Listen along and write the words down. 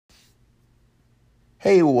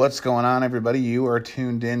Hey, what's going on, everybody? You are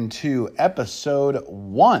tuned in to episode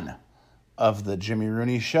 1 of the Jimmy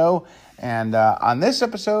Rooney Show. And on this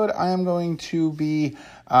episode, I am going to be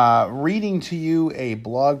reading to you a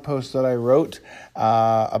blog post that I wrote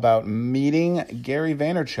about meeting Gary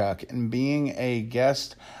Vaynerchuk and being a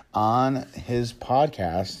guest on his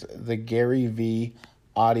podcast, the GaryVee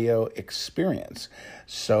Audio Experience.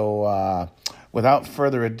 So without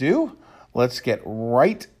further ado, let's get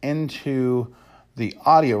right into the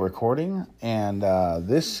audio recording, and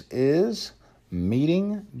this is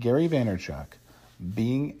meeting Gary Vaynerchuk,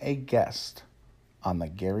 being a guest on the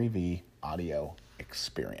GaryVee Audio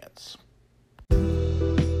Experience.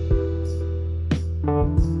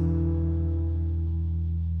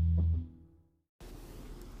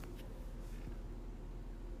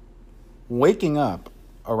 Waking up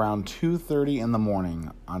around 2:30 in the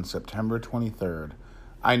morning on September 23rd,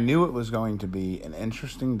 I knew it was going to be an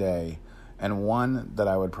interesting day and one that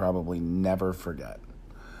I would probably never forget.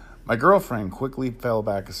 My girlfriend quickly fell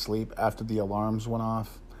back asleep after the alarms went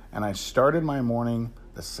off, and I started my morning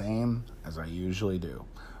the same as I usually do.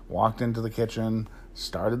 Walked into the kitchen,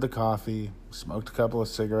 started the coffee, smoked a couple of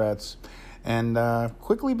cigarettes, and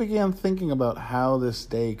quickly began thinking about how this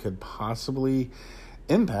day could possibly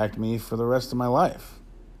impact me for the rest of my life.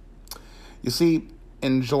 You see,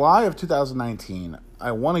 in July of 2019,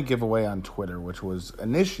 I won a giveaway on Twitter, which was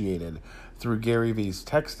initiated through GaryVee's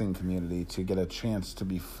texting community to get a chance to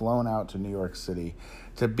be flown out to New York City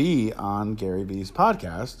to be on GaryVee's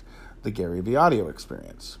podcast, the GaryVee Audio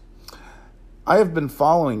Experience. I have been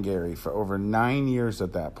following Gary for over 9 years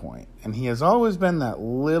at that point, and he has always been that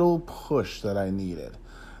little push that I needed.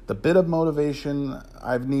 The bit of motivation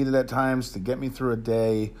I've needed at times to get me through a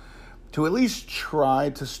day, to at least try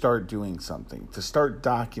to start doing something, to start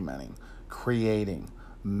documenting, creating,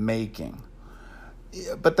 making.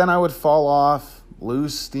 But then I would fall off,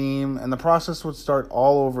 lose steam, and the process would start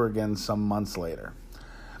all over again some months later.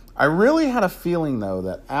 I really had a feeling, though,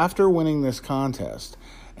 that after winning this contest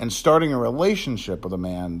and starting a relationship with a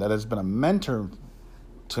man that has been a mentor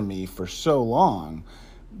to me for so long,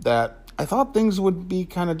 that I thought things would be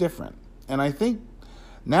kind of different. And I think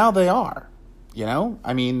now they are. You know,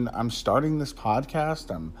 I mean, I'm starting this podcast.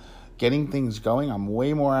 I'm getting things going. I'm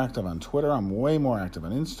way more active on Twitter. I'm way more active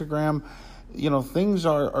on Instagram. You know, things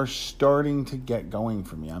are starting to get going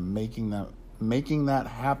for me. I'm making that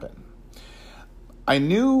happen. I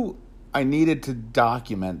knew I needed to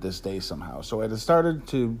document this day somehow, so I decided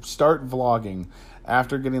to start vlogging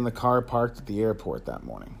after getting the car parked at the airport that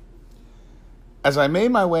morning. As I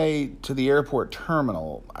made my way to the airport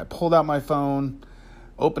terminal, I pulled out my phone,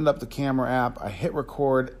 opened up the camera app, I hit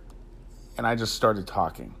record, and I just started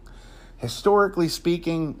talking. Historically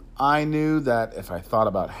speaking, I knew that if I thought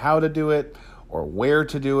about how to do it, or where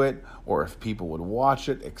to do it, or if people would watch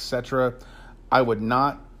it, etc., I would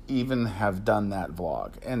not even have done that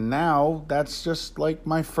vlog. And now that's just like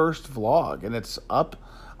my first vlog, and it's up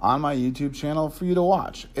on my YouTube channel for you to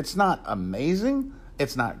watch. It's not amazing,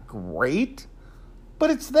 it's not great,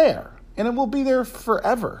 but it's there, and it will be there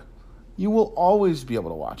forever. You will always be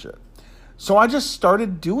able to watch it. So I just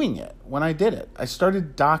started doing it when I did it. I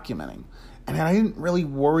started documenting, and I didn't really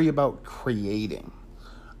worry about creating.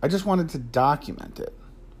 I just wanted to document it.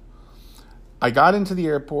 I got into the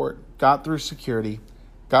airport, got through security,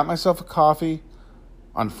 got myself a coffee.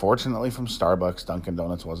 Unfortunately, from Starbucks, Dunkin'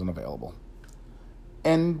 Donuts wasn't available,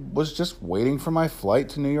 and was just waiting for my flight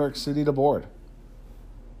to New York City to board.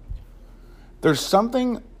 There's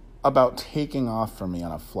something about taking off for me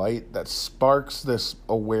on a flight that sparks this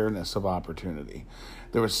awareness of opportunity.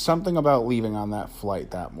 There was something about leaving on that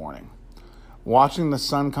flight that morning. Watching the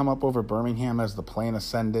sun come up over Birmingham as the plane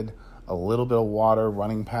ascended, a little bit of water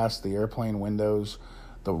running past the airplane windows,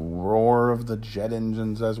 the roar of the jet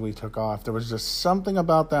engines as we took off. There was just something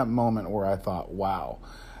about that moment where I thought, wow,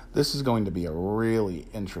 this is going to be a really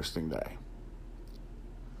interesting day.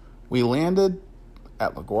 We landed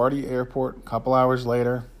at LaGuardia Airport a couple hours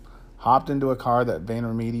later, hopped into a car that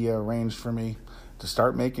VaynerMedia arranged for me to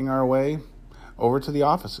start making our way over to the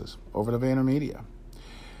offices, over to VaynerMedia.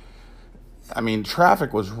 I mean,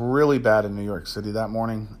 traffic was really bad in New York City that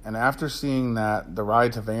morning, and after seeing that the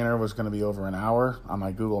ride to Vayner was going to be over an hour on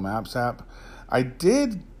my Google Maps app, I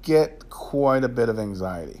did get quite a bit of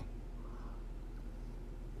anxiety.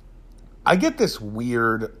 I get this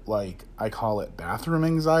weird, I call it bathroom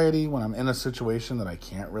anxiety when I'm in a situation that I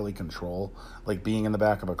can't really control, like being in the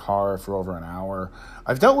back of a car for over an hour.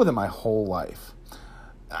 I've dealt with it my whole life.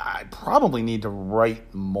 I probably need to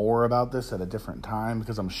write more about this at a different time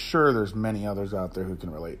because I'm sure there's many others out there who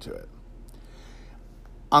can relate to it.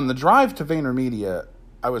 On the drive to VaynerMedia,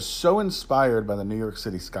 I was so inspired by the New York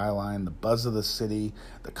City skyline, the buzz of the city,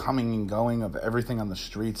 the coming and going of everything on the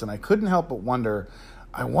streets, and I couldn't help but wonder,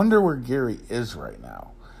 I wonder where Gary is right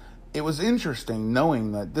now. It was interesting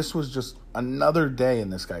knowing that this was just another day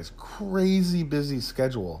in this guy's crazy busy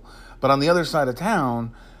schedule. But on the other side of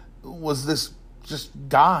town was this just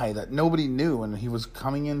guy that nobody knew, and he was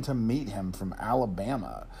coming in to meet him from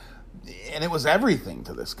Alabama. And it was everything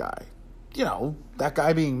to this guy. You know, that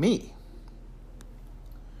guy being me.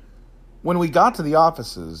 When we got to the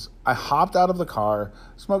offices, I hopped out of the car,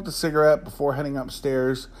 smoked a cigarette before heading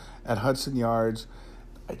upstairs at Hudson Yards.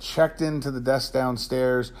 I checked into the desk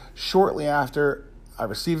downstairs. Shortly after, I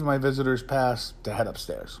received my visitor's pass to head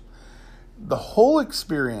upstairs. The whole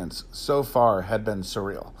experience so far had been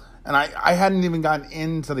surreal, and I hadn't even gotten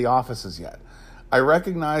into the offices yet. I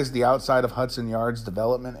recognized the outside of Hudson Yards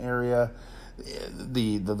development area,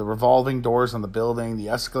 the revolving doors on the building, the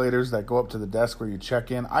escalators that go up to the desk where you check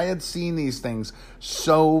in. I had seen these things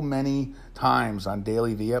so many times on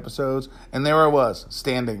GaryVee episodes, and there I was,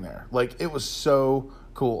 standing there. Like, it was so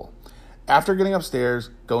cool. After getting upstairs,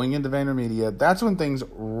 going into VaynerMedia, that's when things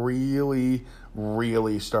really,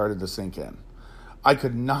 really started to sink in. I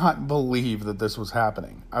could not believe that this was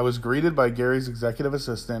happening. I was greeted by Gary's executive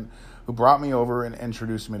assistant, who brought me over and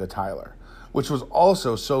introduced me to Tyler, which was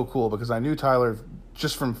also so cool because I knew Tyler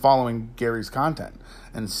just from following Gary's content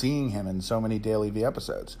and seeing him in so many GaryVee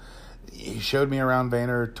episodes. He showed me around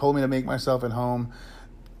Vayner, told me to make myself at home,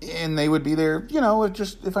 and they would be there, you know,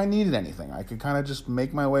 if I needed anything. I could kind of just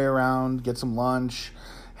make my way around, get some lunch,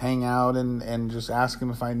 hang out, and just ask him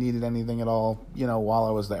if I needed anything at all, you know, while I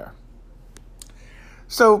was there.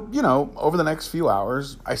 So, you know, over the next few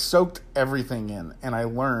hours, I soaked everything in, and I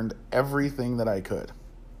learned everything that I could.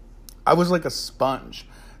 I was like a sponge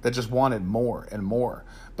that just wanted more and more.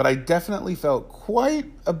 But I definitely felt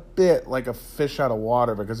quite a bit like a fish out of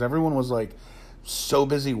water because everyone was like so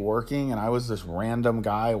busy working, and I was this random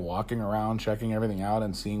guy walking around checking everything out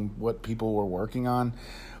and seeing what people were working on.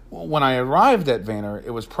 When I arrived at Vayner, it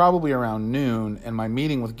was probably around noon, and my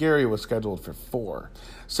meeting with Gary was scheduled for 4.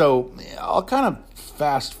 So I'll kind of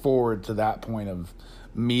fast forward to that point of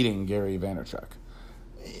meeting Gary Vaynerchuk.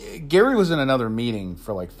 Gary was in another meeting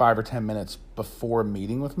for like 5 or 10 minutes before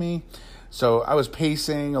meeting with me. So I was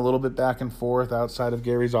pacing a little bit back and forth outside of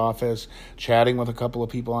Gary's office, chatting with a couple of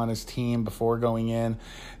people on his team before going in.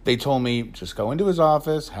 They told me, just go into his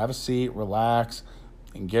office, have a seat, relax,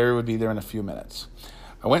 and Gary would be there in a few minutes.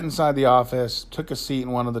 I went inside the office, took a seat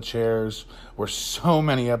in one of the chairs where so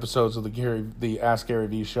many episodes of the Ask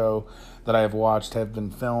GaryVee show that I have watched have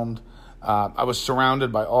been filmed. I was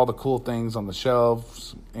surrounded by all the cool things on the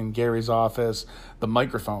shelves in Gary's office, the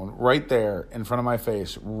microphone right there in front of my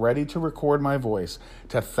face, ready to record my voice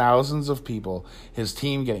to thousands of people, his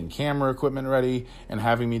team getting camera equipment ready and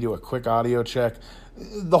having me do a quick audio check.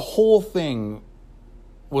 The whole thing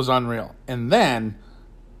was unreal. And then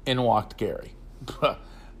in walked Gary.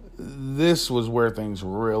 This was where things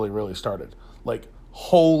really, really started. Like,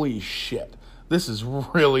 holy shit, this is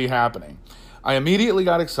really happening. I immediately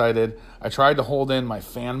got excited. I tried to hold in my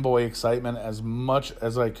fanboy excitement as much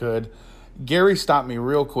as I could. Gary stopped me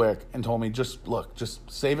real quick and told me, just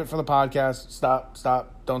save it for the podcast.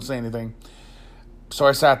 Stop, don't say anything. So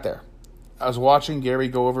I sat there. I was watching Gary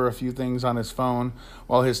go over a few things on his phone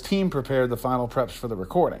while his team prepared the final preps for the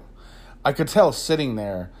recording. I could tell sitting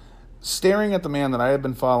there, staring at the man that I had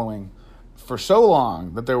been following for so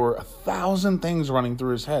long, that there were 1,000 things running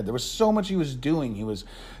through his head. There was so much he was doing. He was,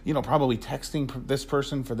 you know, probably texting this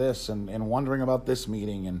person for this and wondering about this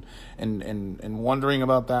meeting and wondering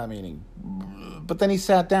about that meeting. But then he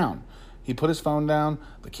sat down. He put his phone down.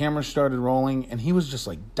 The camera started rolling, and he was just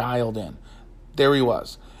like dialed in. There he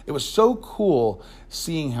was. It was so cool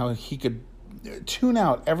seeing how he could tune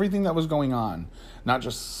out everything that was going on, not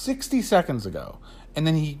just 60 seconds ago, and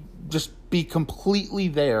then he just be completely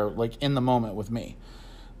there, like in the moment with me.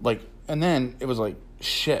 Like, and then it was like,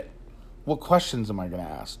 shit, what questions am I going to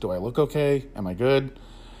ask? Do I look okay? Am I good?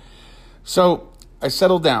 So I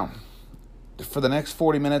settled down. For the next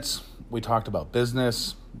 40 minutes, we talked about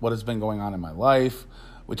business, what has been going on in my life.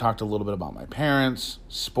 We talked a little bit about my parents,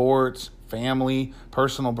 sports, family,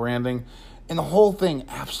 personal branding, and the whole thing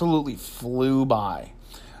absolutely flew by.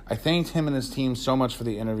 I thanked him and his team so much for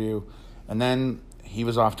the interview, and then he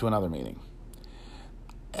was off to another meeting.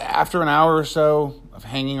 After an hour or so of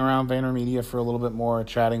hanging around VaynerMedia for a little bit more,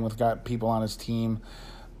 chatting with people on his team,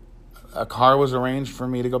 a car was arranged for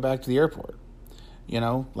me to go back to the airport. You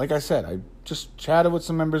know, like I said, I just chatted with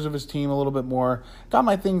some members of his team a little bit more, got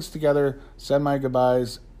my things together, said my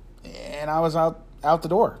goodbyes, and I was out the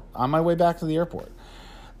door on my way back to the airport.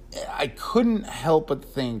 I couldn't help but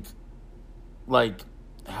think, like,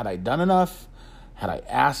 had I done enough? Had I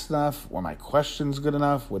asked enough? Were my questions good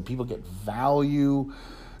enough? Would people get value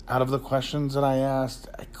out of the questions that I asked?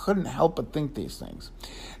 I couldn't help but think these things.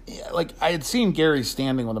 Like, I had seen Gary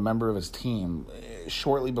standing with a member of his team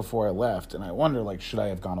shortly before I left, and I wonder, like, should I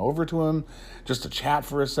have gone over to him just to chat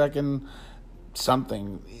for a second?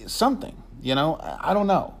 Something, I don't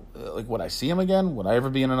know. Like, would I see him again? Would I ever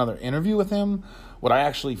be in another interview with him? Would I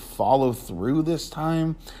actually follow through this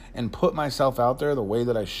time and put myself out there the way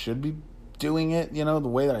that I should be doing it, the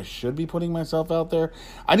way that I should be putting myself out there?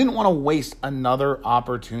 I didn't want to waste another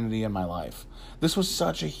opportunity in my life. This was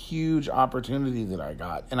such a huge opportunity that I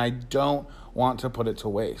got, and I don't want to put it to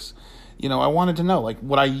waste. I wanted to know, like,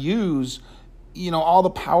 would I use, all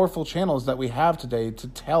the powerful channels that we have today to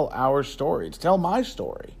tell our story, to tell my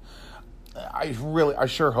story? I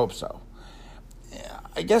sure hope so.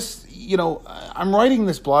 I guess, I'm writing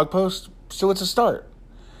this blog post, so it's a start.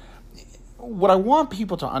 What I want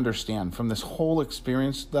people to understand from this whole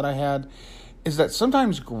experience that I had is that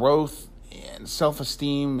sometimes growth and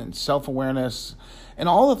self-esteem and self-awareness and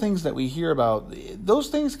all the things that we hear about, those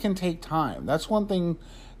things can take time. That's one thing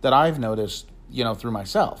that I've noticed, through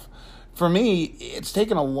myself. For me, it's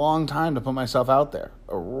taken a long time to put myself out there,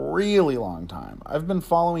 a really long time. I've been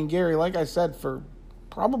following Gary, like I said, for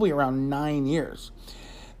probably around 9 years.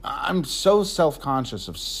 I'm so self-conscious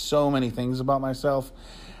of so many things about myself.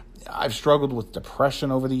 I've struggled with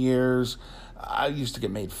depression over the years. I used to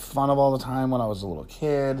get made fun of all the time when I was a little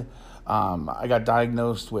kid. I got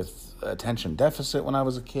diagnosed with attention deficit when I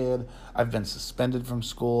was a kid. I've been suspended from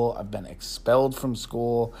school. I've been expelled from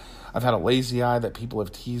school. I've had a lazy eye that people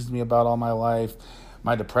have teased me about all my life.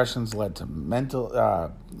 My depression's led to mental,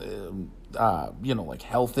 like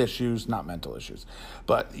health issues, not mental issues,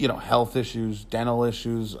 but, health issues, dental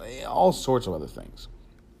issues, all sorts of other things.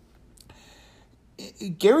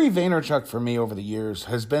 Gary Vaynerchuk, for me over the years,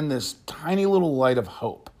 has been this tiny little light of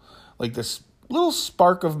hope, like this little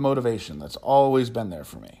spark of motivation that's always been there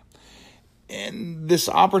for me. And this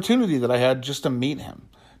opportunity that I had just to meet him,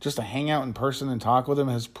 just to hang out in person and talk with him,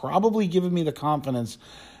 has probably given me the confidence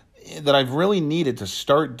that I've really needed to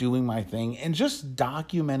start doing my thing and just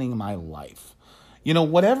documenting my life.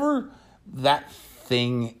 Whatever that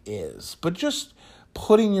thing is, but just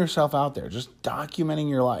putting yourself out there, just documenting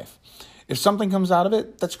your life. If something comes out of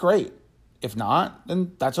it, that's great. If not,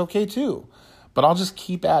 then that's okay too. But I'll just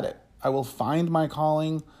keep at it. I will find my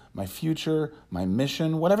calling, my future, my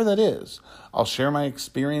mission, whatever that is. I'll share my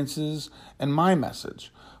experiences and my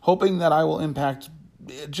message, hoping that I will impact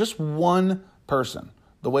just one person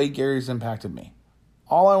the way Gary's impacted me.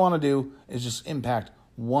 All I want to do is just impact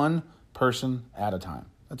one person at a time.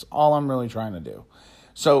 That's all I'm really trying to do.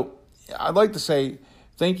 So I'd like to say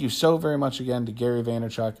thank you so very much again to Gary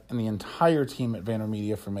Vaynerchuk and the entire team at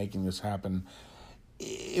VaynerMedia for making this happen.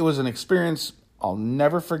 It was an experience I'll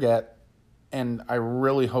never forget, and I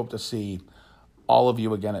really hope to see all of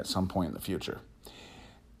you again at some point in the future.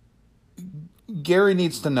 Gary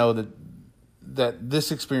needs to know that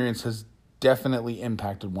this experience has definitely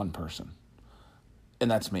impacted one person, and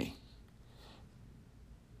that's me.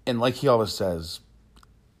 And like he always says,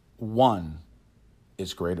 1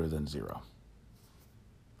 is greater than 0.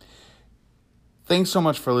 Thanks so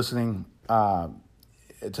much for listening to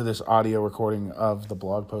this audio recording of the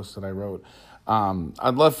blog post that I wrote.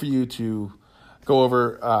 I'd love for you to go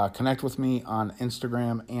over, connect with me on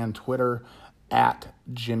Instagram and Twitter at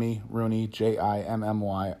Jimmy Rooney,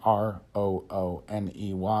 JimmyRooney.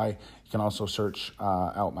 You can also search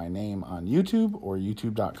out my name on YouTube or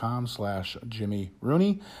youtube.com/Jimmy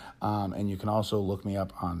Rooney. And you can also look me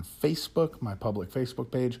up on Facebook. My public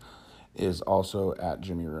Facebook page is also at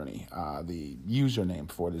Jimmy Rooney. The username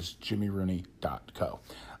for it is jimmyrooney.co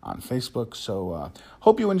on Facebook. So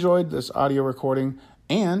hope you enjoyed this audio recording,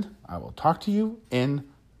 and I will talk to you in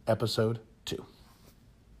episode 2.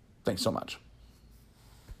 Thanks so much.